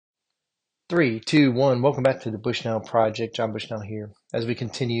Three, two, one. Welcome back to the Bushnell Project. John Bushnell here. As we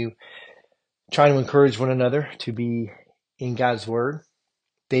continue trying to encourage one another to be in God's Word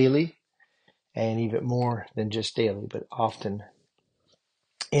daily, and even more than just daily, but often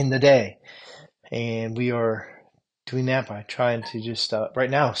in the day. And we are doing that by trying to just right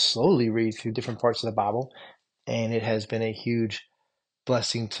now slowly read through different parts of the Bible, and it has been a huge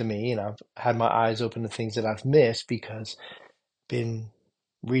blessing to me. And I've had my eyes open to things that I've missed because I've been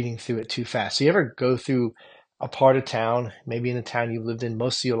reading through it too fast. So you ever go through a part of town, maybe in a town you've lived in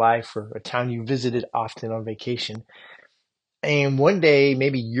most of your life or a town you visited often on vacation, and one day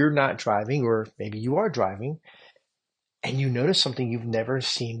maybe you're not driving or maybe you are driving and you notice something you've never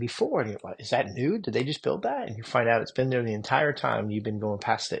seen before. And you're like, is that new? Did they just build that? And you find out it's been there the entire time you've been going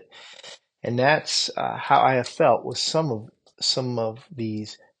past it. And that's how I have felt with some of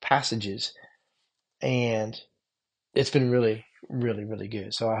these passages. And it's been really, really, really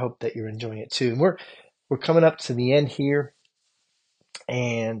good. So I hope that you're enjoying it too. And we're coming up to the end here,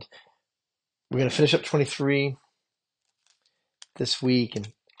 and we're going to finish up 23 this week and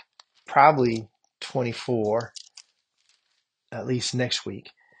probably 24 at least next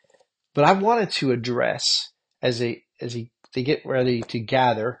week. But I wanted to address they get ready to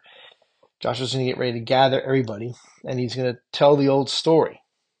gather. Joshua's going to get ready to gather everybody, and he's going to tell the old story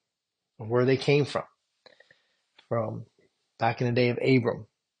of where they came from back in the day of Abram.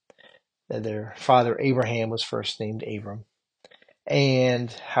 That their father Abraham was first named Abram,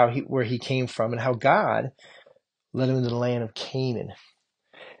 and where he came from, and how God led him into the land of Canaan.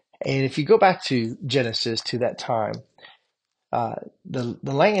 And if you go back to Genesis to that time, the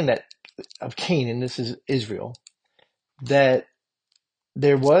land of Canaan, this is Israel, that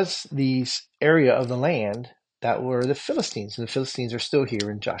there was these area of the land that were the Philistines, and the Philistines are still here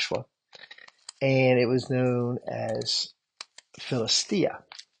in Joshua, and it was known as Philistia.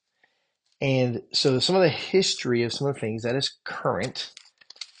 And so some of the history of some of the things that is current,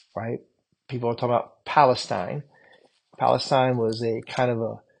 right? People are talking about Palestine. Palestine was a kind of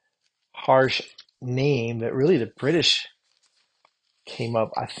a harsh name that really the British came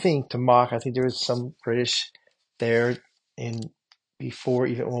up, I think, to mock. I think there was some British there in before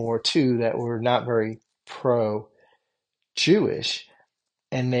even World War II that were not very pro-Jewish,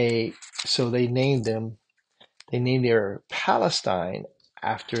 and they named their Palestine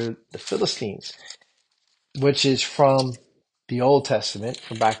after the Philistines, which is from the Old Testament,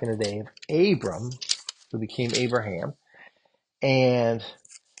 from back in the day of Abram, who became Abraham, and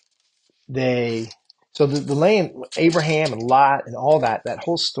they so the land Abraham and Lot and all that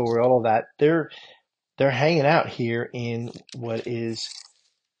whole story, all of that, they're hanging out here in what is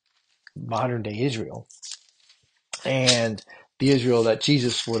modern day Israel, and the Israel that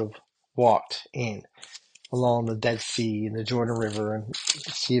Jesus would have walked in along the Dead Sea and the Jordan River and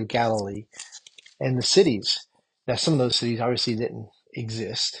the Sea of Galilee and the cities. Now, some of those cities obviously didn't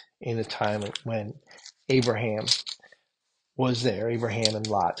exist in the time when Abraham was there, Abraham and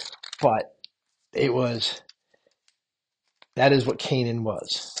Lot, but it was that is what Canaan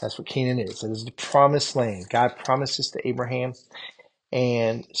was. That's what Canaan is. It is the promised land. God promised this to Abraham.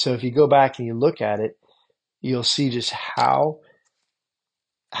 And so if you go back and you look at it, you'll see just how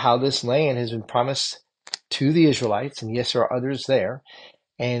this land has been promised to the Israelites. And yes, there are others there,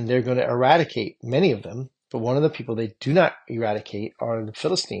 and they're going to eradicate many of them. But one of the people they do not eradicate are the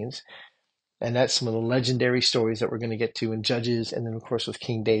Philistines. And that's some of the legendary stories that we're going to get to in Judges, and then, of course, with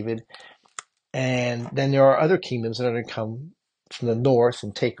King David. And then there are other kingdoms that are going to come from the north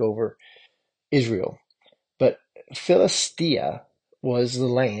and take over Israel. But Philistia was the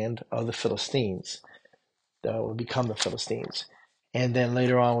land of the Philistines that would become the Philistines. And then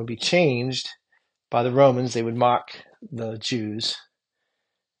later on would be changed by the Romans. They would mock the Jews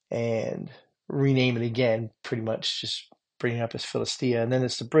and rename it again, pretty much just bring it up as Philistia. And then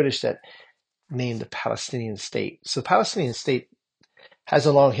it's the British that named the Palestinian state. So the Palestinian state has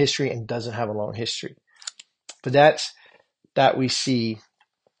a long history and doesn't have a long history. But that we see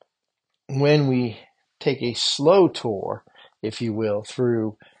when we take a slow tour, if you will,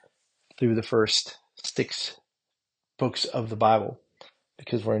 through the first six books of the Bible,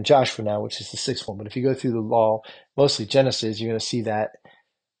 because we're in Joshua now, which is the sixth one. But if you go through the law, mostly Genesis, you're going to see that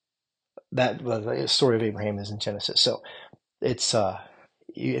the story of Abraham is in Genesis. So it's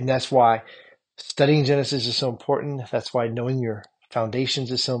and that's why studying Genesis is so important. That's why knowing your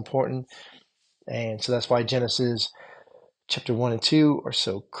foundations is so important. And so that's why Genesis chapter 1 and 2 are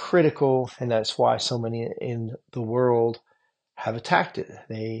so critical. And that's why so many in the world have attacked it.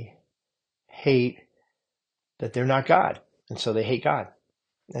 They hate that they're not God. And so they hate God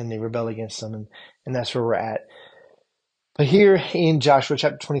and they rebel against them. And that's where we're at. But here in Joshua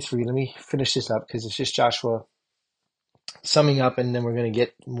chapter 23, let me finish this up because it's just Joshua summing up, and then we're going to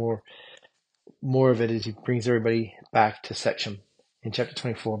get more of it as he brings everybody back to section in chapter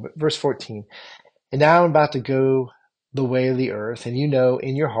 24. But verse 14, and now I'm about to go the way of the earth, and you know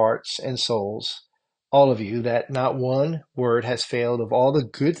in your hearts and souls, all of you, that not one word has failed of all the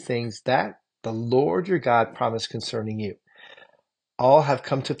good things that the Lord your God promised concerning you. All have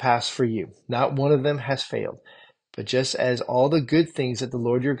come to pass for you. Not one of them has failed. But just as all the good things that the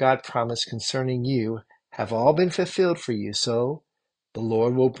Lord your God promised concerning you have all been fulfilled for you, so the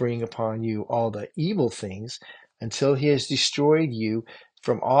Lord will bring upon you all the evil things until he has destroyed you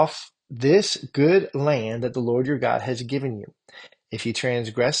from off this good land that the Lord your God has given you. If you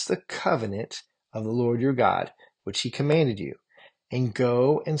transgress the covenant of the Lord your God, which he commanded you, and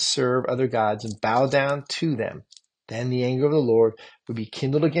go and serve other gods and bow down to them, then the anger of the Lord will be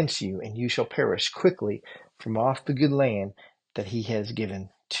kindled against you, and you shall perish quickly from off the good land that he has given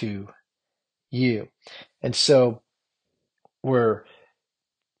to you. And so we're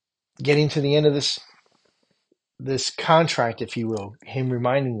getting to the end of this contract, if you will, him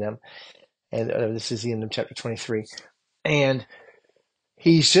reminding them, and this is the end of chapter 23, and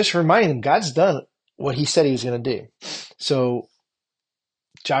he's just reminding them God's done what he said he was going to do. So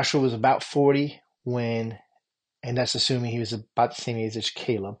Joshua was about 40 when, and that's assuming he was about the same age as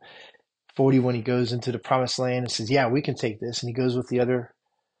Caleb, 40 when he goes into the promised land and says, yeah, we can take this. And he goes with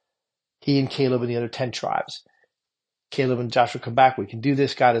he and Caleb and the other 10 tribes. Caleb and Joshua come back, we can do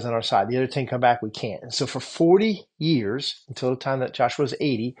this, God is on our side. The other 10 come back, we can't. And so for 40 years, until the time that Joshua was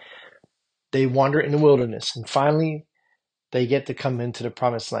 80, they wander in the wilderness. And finally, they get to come into the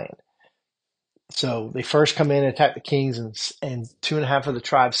promised land. So they first come in and attack the kings, and 2.5 of the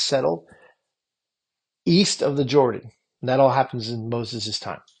tribes settle east of the Jordan. And that all happens in Moses'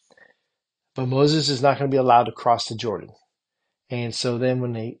 time. But Moses is not going to be allowed to cross the Jordan. And so then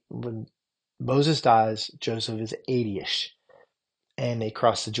when Moses dies, Joseph is 80-ish, and they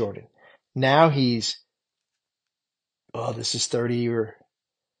cross the Jordan. Now this is 30 or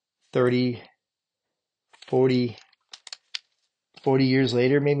 30, 40 years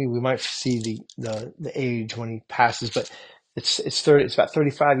later, maybe we might see the age when he passes, but it's about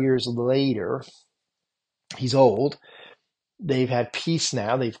 35 years later. He's old. They've had peace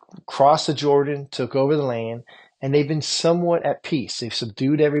now. They've crossed the Jordan, took over the land, and they've been somewhat at peace. They've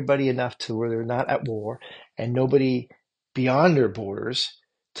subdued everybody enough to where they're not at war, and nobody beyond their borders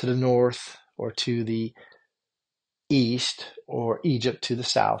to the north or to the east or Egypt to the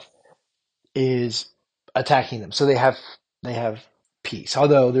south is attacking them. So they have peace.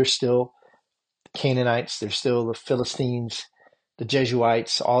 Although there's still Canaanites, there's still the Philistines, the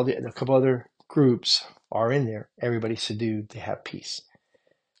Jesuites, a couple other groups are in there. Everybody's subdued. They have peace.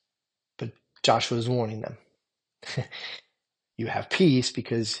 But Joshua is warning them. You have peace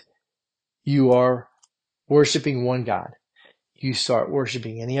because you are worshiping one God. You start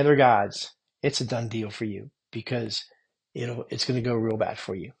worshiping any other gods, it's a done deal for you because it's going to go real bad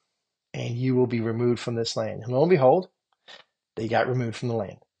for you. And you will be removed from this land. And lo and behold, they got removed from the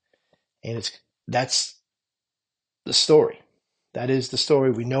land. And that's the story. That is the story.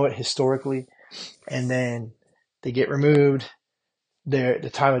 We know it historically. And then they get removed. By the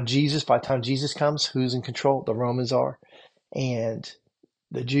time Jesus comes, who's in control? The Romans are. And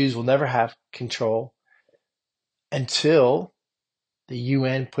the Jews will never have control until the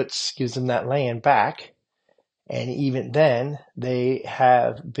UN gives them that land back. And even then, they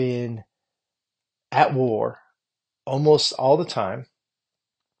have been at war almost all the time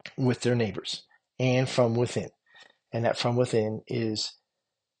with their neighbors and from within. And that from within is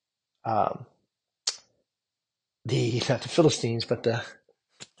not the Philistines, but the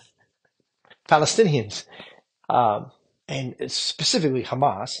Palestinians, and it's specifically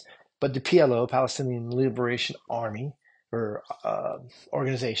Hamas, but the PLO, Palestinian Liberation Army, or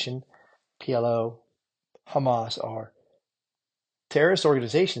organization, PLO, Hamas are terrorist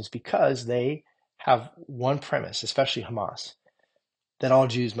organizations because they have one premise, especially Hamas, that all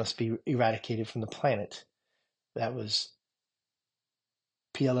Jews must be eradicated from the planet. That was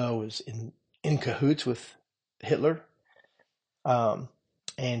PLO was in cahoots with Hitler.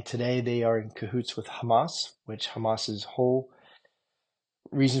 And today they are in cahoots with Hamas, which Hamas's whole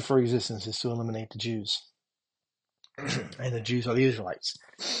reason for existence is to eliminate the Jews. And the Jews are the Israelites.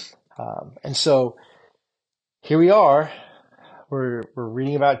 And so here we are. We're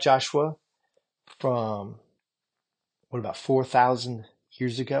reading about Joshua from, about 4,000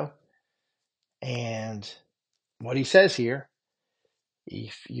 years ago? And what he says here,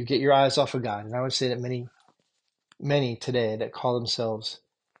 if you get your eyes off of God, and I would say that many today that call themselves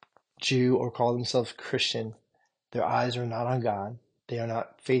Jew or call themselves Christian Their eyes are not on God. They are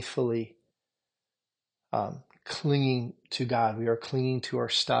not faithfully clinging to God. We are clinging to our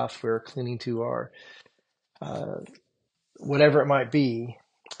stuff. We are clinging to our whatever it might be.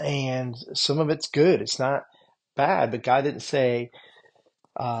 And some of it's good. It's not bad, but God didn't say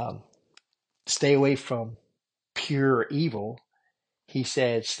stay away from pure evil. He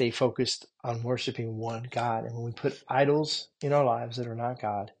said stay focused on worshiping one God. And when we put idols in our lives that are not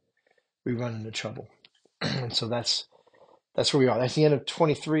God, we run into trouble. And so that's where we are. That's the end of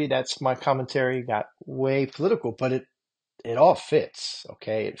 23. That's my commentary. Got way political, but it all fits.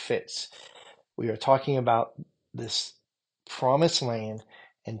 Okay, it fits. We are talking about this promised land,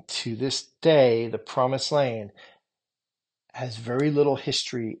 and to this day, the promised land has very little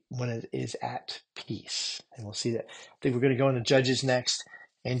history when it is at peace. And we'll see that. I think we're going to go into Judges next,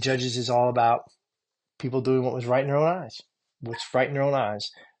 and Judges is all about people doing what was right in their own eyes. What's right in their own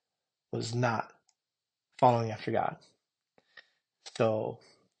eyes was not following after God. So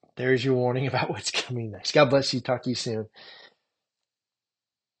there's your warning about what's coming next. God bless you. Talk to you soon.